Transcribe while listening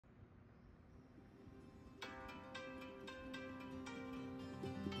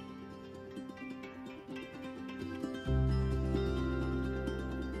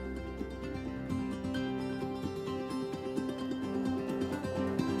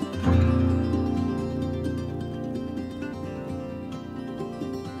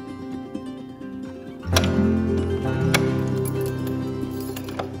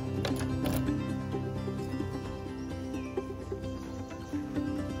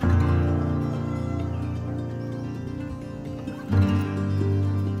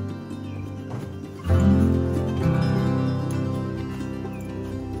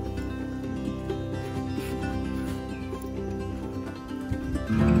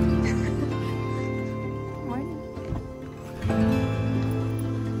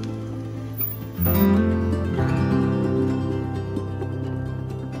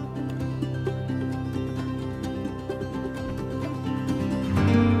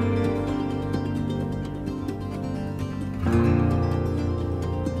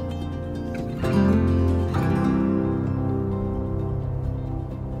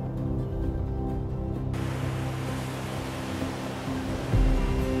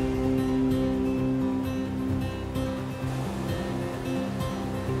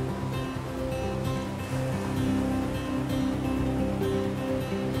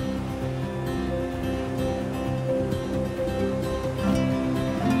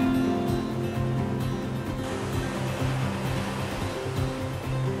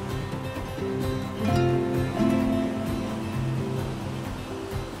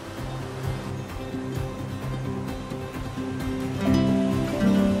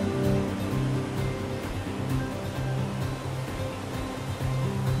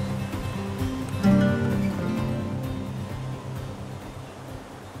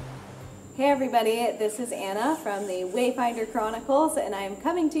Hey everybody, this is Anna from the Wayfinder Chronicles, and I am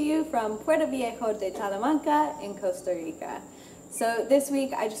coming to you from Puerto Viejo de Talamanca in Costa Rica. So this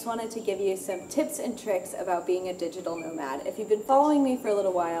week I just wanted to give you some tips and tricks about being a digital nomad. If you've been following me for a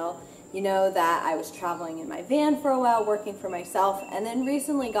little while, you know that I was traveling in my van for a while, working for myself, and then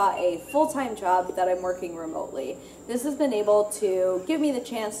recently got a full-time job that I'm working remotely. This has been able to give me the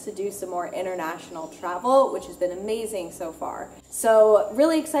chance to do some more international travel, which has been amazing so far. So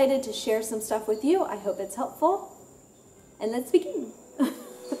really excited to share some stuff with you. I hope it's helpful, and let's begin.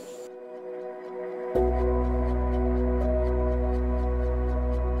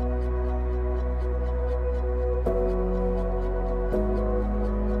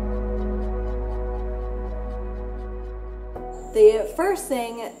 The first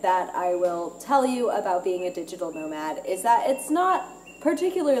thing that I will tell you about being a digital nomad is that it's not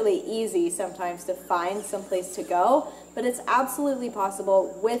particularly easy sometimes to find someplace to go, but it's absolutely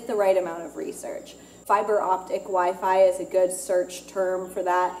possible with the right amount of research. Fiber optic Wi-Fi is a good search term for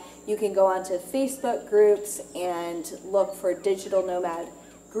that. You can go onto Facebook groups and look for digital nomad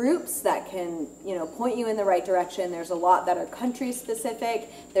groups that can, point you in the right direction. There's a lot that are country specific.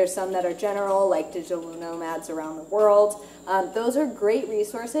 There's some that are general, like digital nomads around the world. Those are great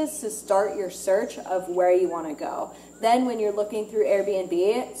resources to start your search of where you want to go. Then when you're looking through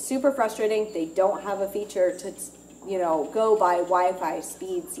Airbnb, super frustrating. They don't have a feature to, go by Wi-Fi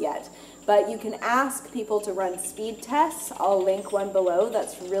speeds yet. But you can ask people to run speed tests. I'll link one below.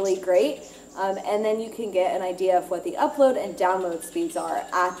 That's really great. And then you can get an idea of what the upload and download speeds are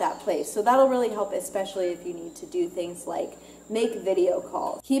at that place. So that'll really help, especially if you need to do things like make video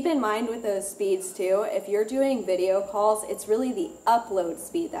calls. Keep in mind with those speeds too, if you're doing video calls, it's really the upload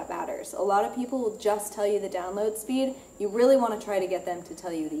speed that matters. A lot of people will just tell you the download speed. You really want to try to get them to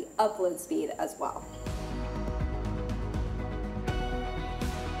tell you the upload speed as well.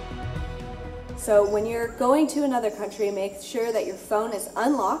 So when you're going to another country, make sure that your phone is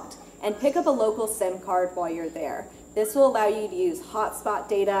unlocked and pick up a local SIM card while you're there. This will allow you to use hotspot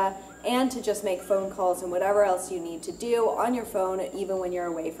data and to just make phone calls and whatever else you need to do on your phone, even when you're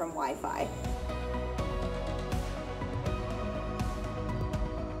away from Wi-Fi.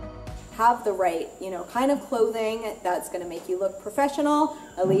 Have the right, kind of clothing that's going to make you look professional,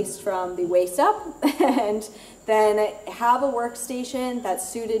 at least from the waist up, and then have a workstation that's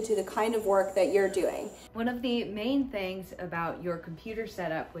suited to the kind of work that you're doing. One of the main things about your computer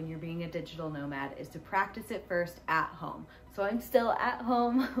setup when you're being a digital nomad is to practice it first at home. So I'm still at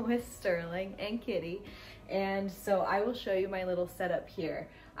home with Sterling and Kitty, and so I will show you my little setup here.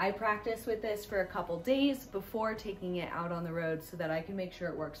 I practice with this for a couple days before taking it out on the road so that I can make sure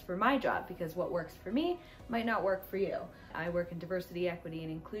it works for my job, because what works for me might not work for you. I work in diversity, equity,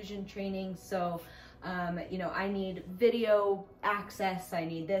 and inclusion training, so I need video access, I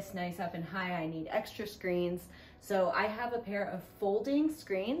need this nice up and high, I need extra screens. So I have a pair of folding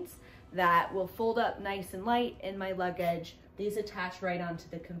screens that will fold up nice and light in my luggage. These attach right onto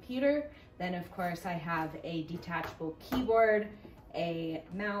the computer. Then of course I have a detachable keyboard, a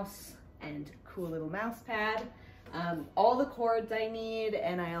mouse, and cool little mouse pad. All the cords I need,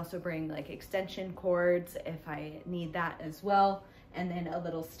 and I also bring like extension cords if I need that as well, and then a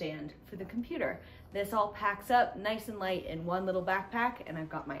little stand for the computer. This all packs up nice and light in one little backpack, and I've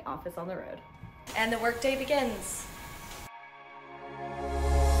got my office on the road. And the workday begins.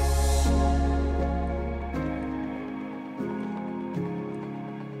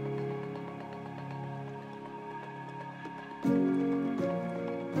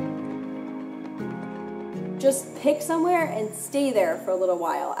 Just pick somewhere and stay there for a little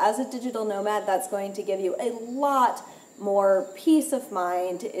while. As a digital nomad, that's going to give you a lot more peace of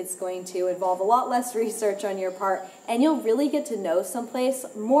mind. It's going to involve a lot less research on your part, and you'll really get to know someplace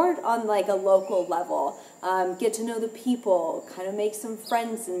more on like a local level. Get to know the people, kind of make some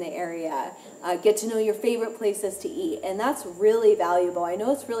friends in the area, get to know your favorite places to eat, and that's really valuable. I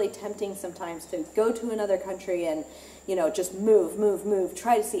know it's really tempting sometimes to go to another country and just move,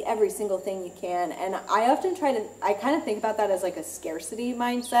 try to see every single thing you can. And I kind of think about that as like a scarcity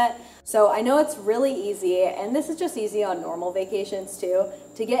mindset. So I know it's really easy, and this is just easy on normal vacations too,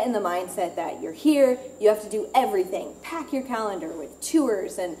 to get in the mindset that you're here, you have to do everything. Pack your calendar with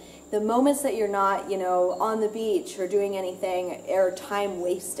tours, and the moments that you're not, on the beach or doing anything are time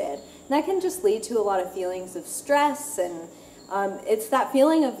wasted. And that can just lead to a lot of feelings of stress, and it's that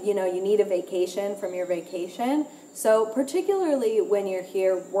feeling of, you need a vacation from your vacation. So particularly when you're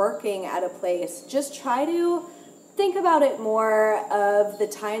here working at a place, just try to think about it more of the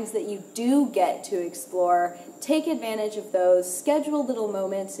times that you do get to explore. Take advantage of those. Schedule little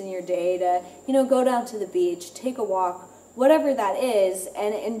moments in your day to, go down to the beach, take a walk, whatever that is,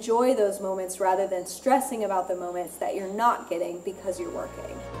 and enjoy those moments rather than stressing about the moments that you're not getting because you're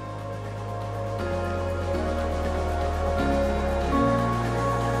working.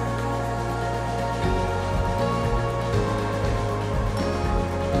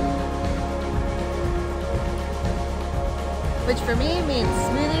 Which for me means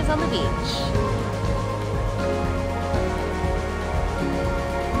smoothies on the beach.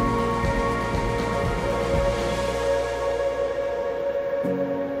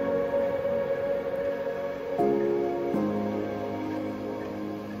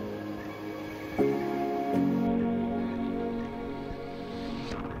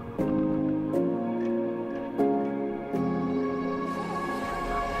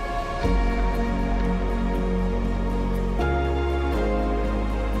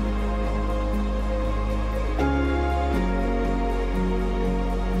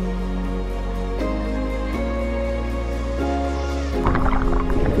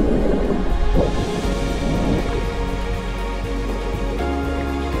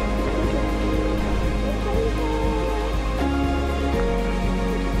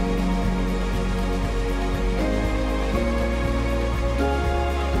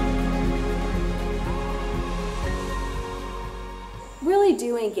 Really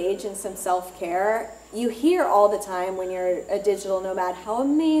do engage in some self-care. You hear all the time when you're a digital nomad how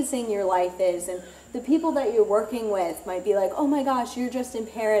amazing your life is, and the people that you're working with might be like, oh my gosh, you're just in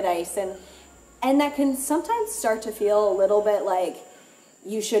paradise, and that can sometimes start to feel a little bit like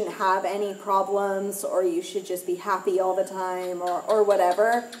you shouldn't have any problems, or you should just be happy all the time, or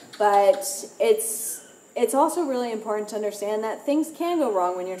whatever. But it's also really important to understand that things can go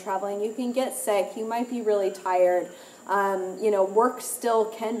wrong when you're traveling. You can get sick, you might be really tired. You know, work still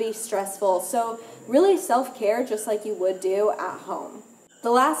can be stressful. So really self-care just like you would do at home.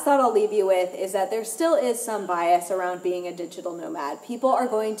 The last thought I'll leave you with is that there still is some bias around being a digital nomad. People are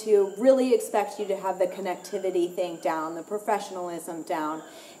going to really expect you to have the connectivity thing down, the professionalism down.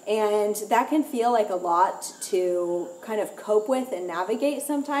 And that can feel like a lot to kind of cope with and navigate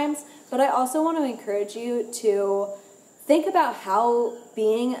sometimes. But I also want to encourage you to think about how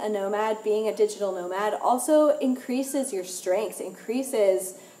being a nomad, being a digital nomad, also increases your strengths,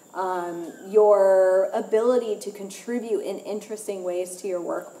 increases your ability to contribute in interesting ways to your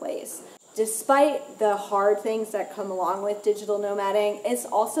workplace. Despite the hard things that come along with digital nomading, it's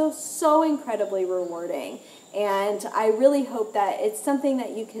also so incredibly rewarding. And I really hope that it's something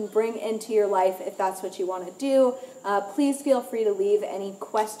that you can bring into your life if that's what you want to do. Please feel free to leave any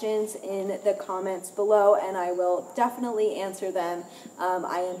questions in the comments below, and I will definitely answer them.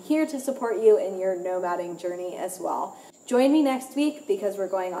 I am here to support you in your nomading journey as well. Join me next week because we're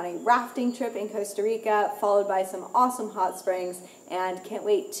going on a rafting trip in Costa Rica, followed by some awesome hot springs, and can't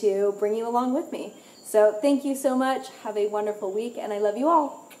wait to bring you along with me. So thank you so much. Have a wonderful week, and I love you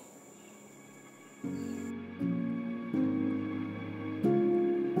all.